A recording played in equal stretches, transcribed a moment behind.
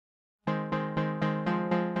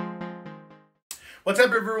What's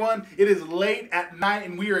up, everyone? It is late at night,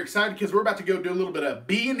 and we are excited because we're about to go do a little bit of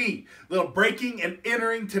B&E. Little breaking and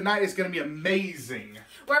entering tonight is going to be amazing.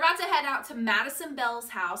 We're about to head out to Madison Beall's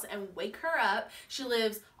house and wake her up. She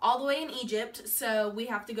lives all the way in Egypt, so we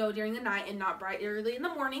have to go during the night and not bright early in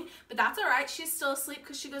the morning. But that's all right. She's still asleep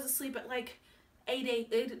because she goes to sleep at like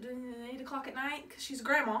 8 o'clock at night because she's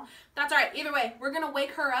grandma. That's all right. Either way, we're going to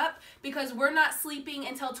wake her up because we're not sleeping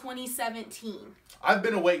until 2017. I've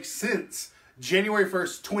been awake since January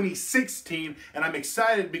 1st, 2016, and I'm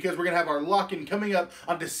excited because we're going to have our lock-in coming up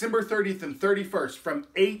on December 30th and 31st from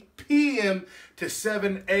 8 p.m. to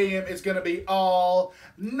 7 a.m. It's going to be all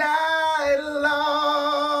night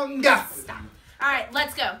long. Stop. All right,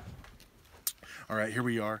 let's go. All right, here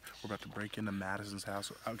we are. We're about to break into Madison's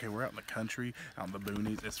house. Okay, we're out in the country, out in the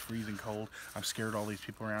boonies. It's freezing cold. I'm scared of all these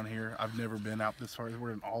people around here. I've never been out this far.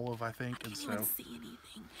 We're in Olive, I think, and I can't even see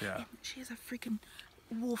anything. Yeah. And she has a freaking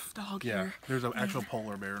wolf dog yeah, here. there's an actual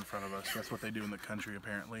polar bear in front of us. That's what they do in the country,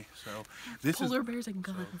 apparently. So this Polar bears and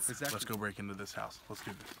guns. So let's go break into this house. Let's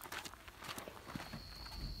do this.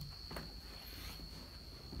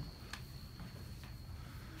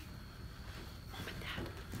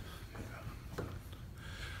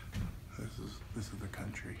 This is the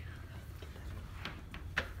country.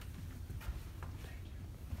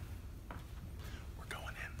 We're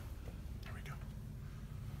going in. Here we go.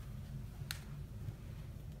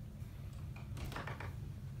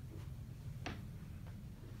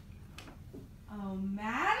 Oh,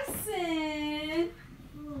 Madison.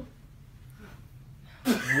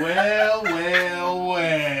 Well.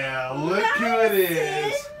 Look who it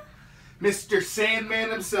is. Mr. Sandman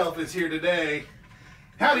himself is here today.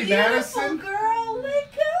 Howdy, Beautiful Madison. Girl,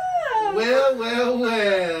 wake up.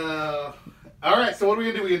 Well. All right, so what are we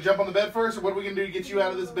going to do? We going to jump on the bed first, or what are we going to do to get you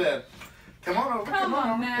out of this bed? Come on over. Come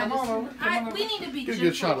on, Madison. Come on over. We need to be Get a gentle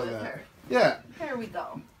good shot of with that. her. Yeah. There we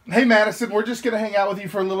go. Hey, Madison, we're just going to hang out with you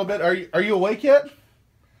for a little bit. Are you awake yet?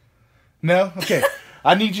 No? Okay.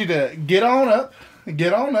 I need you to get on up.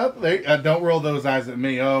 Get on up. There, don't roll those eyes at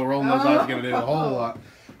me. Oh, rolling those eyes is going to do a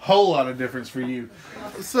whole lot of difference for you.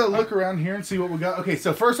 So look around here and see what we got. Okay,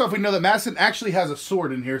 so first off, we know that Madison actually has a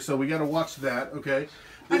sword in here, so we got to watch that. Okay.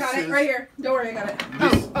 I got it right here. Don't worry, I got it.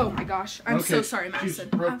 Oh my gosh. I'm so sorry, She Madison.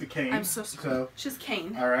 just broke the cane. I'm so sorry. So, Just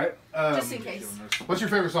cane. all right. Just in case. What's your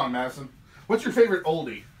favorite song, Madison? What's your favorite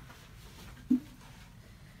oldie?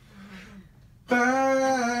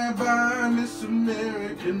 Bye, bye, Miss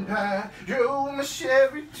American Pie. Drove my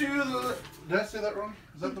Chevy to the... Did I say that wrong?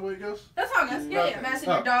 Is that the way it goes? That's how it goes. Yeah, Okay. yeah. Madison,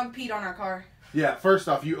 your dog peed on our car. Yeah, first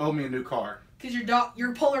off, you owe me a new car. Because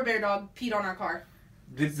your polar bear dog peed on our car.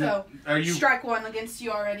 Are you... Strike one against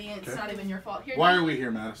you already, and it's not even your fault. Here, Why are we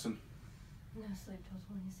here, Madison? No sleep till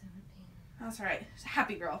 2017. That's all right. She's a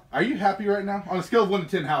happy girl. Are you happy right now? On a scale of 1 to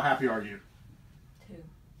 10, how happy are you? 2.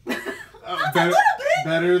 That's a little bit.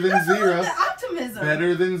 Better than That's zero. A little bit optimism.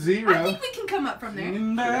 Better than zero. I think we can come up from there.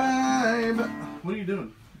 What are you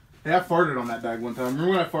doing? Hey, I farted on that bag one time.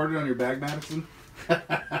 Remember when I farted on your bag, Madison? All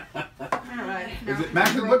right. Is it,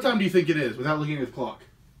 Madison, what time do you think it is without looking at the clock?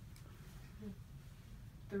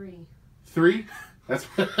 3. 3? That's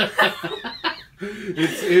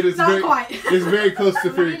it is Not very, quite. It's very close to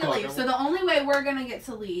We 3 need to o'clock. leave. So the only way we're gonna get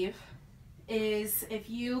to leave is if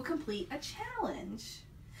you complete a challenge.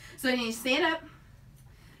 So you need to stand up,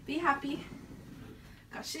 be happy.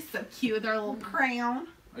 Gosh, she's so cute with her little crown.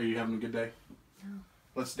 Are you having a good day? No.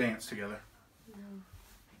 Let's dance together. No.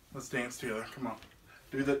 Let's dance together. Come on.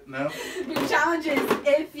 Do the no. Your challenge is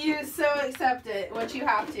if you so accept it, what you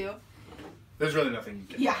have to. There's really nothing you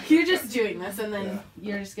can. Yeah, you're just doing this, and then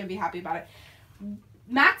you're just gonna be happy about it.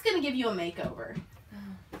 Matt's gonna give you a makeover.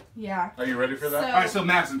 Yeah. Are you ready for that? So- All right, so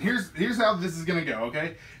Madison, here's how this is gonna go.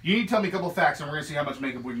 Okay, you need to tell me a couple facts, and we're gonna see how much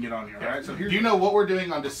makeup we can get on here. All right. So do you know what we're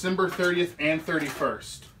doing on December 30th and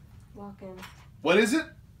 31st? Lock-in. What is it?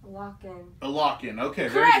 Lock-in. A lock-in. Okay.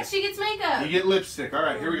 Very Correct. good. She gets makeup. You get lipstick. All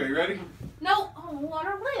right. Here we go. You ready? No, on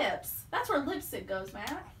her lips. That's where lipstick goes,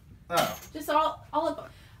 Matt. Oh. Just all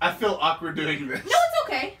up. I feel awkward doing this. No, it's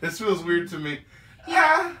okay. This feels weird to me.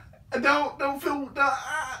 Yeah. I don't feel. Do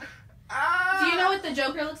you know what the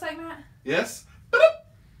Joker looks like, Matt? Yes. Ba-dup,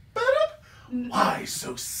 ba-dup. Why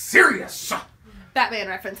so serious? Batman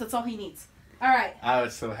reference. That's all he needs. All right. I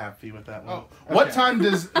was so happy with that one. Oh, okay. What time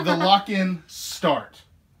does the lock-in start?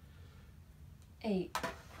 8.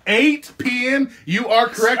 8 p.m. You are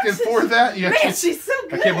correct, and for that, you Man, actually, she's so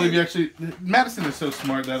good. I can't believe you actually. Madison is so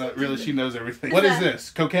smart that really she knows everything. What is this?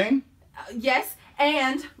 Cocaine? Yes,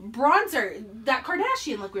 and bronzer. That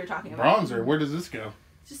Kardashian look we were talking about. Bronzer. Where does this go?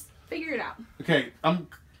 Just figure it out. Okay,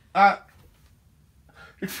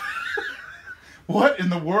 What in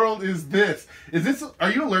the world is this? Is this?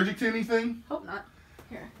 Are you allergic to anything? Hope not.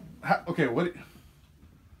 Here. Okay, what?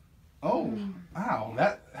 Oh,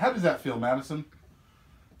 wow. How does that feel, Madison?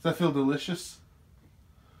 Does that feel delicious?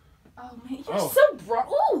 Oh man, you're so bronze.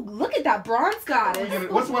 Oh, look at that bronze goddess.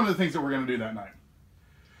 What's one of the things that we're gonna do that night?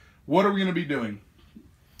 What are we gonna be doing?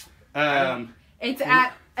 It's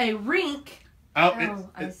at a rink.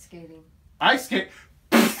 Ice skating. Ice skate.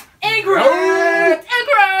 Incorrect!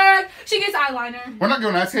 Incorrect! She gets eyeliner. We're not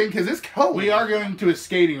going ice skating because it's cold. We are going to a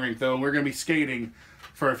skating rink though, and we're gonna be skating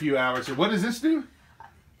for a few hours. So what does this do?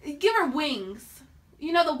 Give her wings.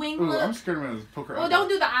 You know the wing look? I'm scared of to poke her. Well, don't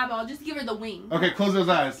do the eyeball. Just give her the wing. Okay, close those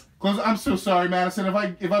eyes. I'm so sorry, Madison.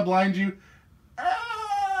 If I blind you, but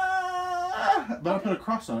I'll put a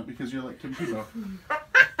cross on it because you're like Kim Tebow.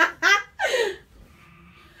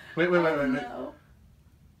 Wait. No.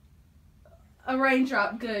 A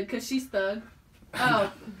raindrop, good, because she's thug.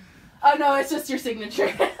 Oh. Oh no, it's just your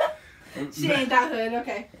signature. She ain't that hood.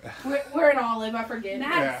 Okay. We're an olive, I forget.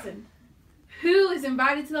 Madison. Yeah. Who is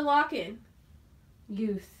invited to the lock-in?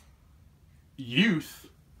 Youth.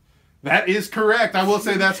 That is correct. I will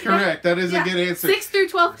say that's correct. That is a good answer. 6th through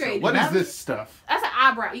 12th grade. What is this stuff? That's an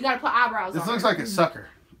eyebrow. You gotta put eyebrows on. This looks like a sucker.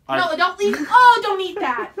 No, don't eat. Oh, don't eat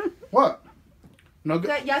that. What? No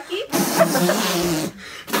good. Is that yucky?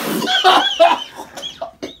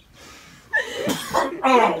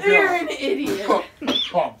 Oh, you're an idiot.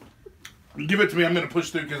 Oh. Give it to me. I'm going to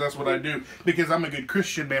push through because that's what I do. Because I'm a good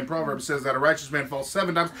Christian man. Proverbs says that a righteous man falls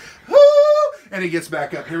 7 times. And he gets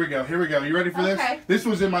back up. Here we go. You ready for this? This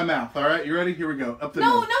was in my mouth. All right. You ready? Here we go. Up the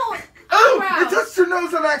nose. No. Oh, it touched your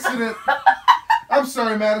nose on accident. I'm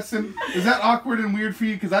sorry, Madison. Is that awkward and weird for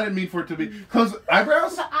you? Because I didn't mean for it to be. Close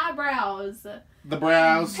eyebrows? The eyebrows. The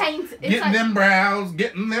brows. Paint. Getting them brows.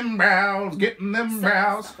 Getting them brows. Getting them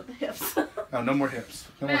brows. Stop with the hips. Oh, no more hips.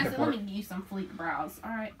 No more hip Madison, work. let me give you some fleek brows. All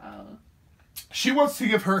right. She wants to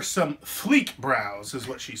give her some fleek brows, is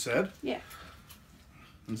what she said. Yeah.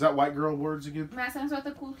 Is that white girl words again? Madison, that's what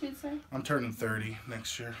the cool kids say. I'm turning 30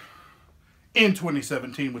 next year. In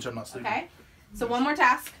 2017, which I'm not sleeping. Okay. So one more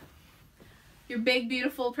task. Your big,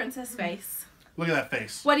 beautiful princess face. Look at that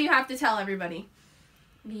face. What do you have to tell everybody?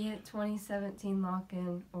 Be it 2017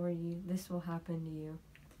 lock-in or this will happen to you.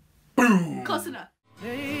 Boom! Close enough.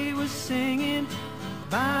 They were singing,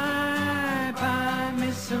 bye, bye,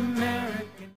 Miss America.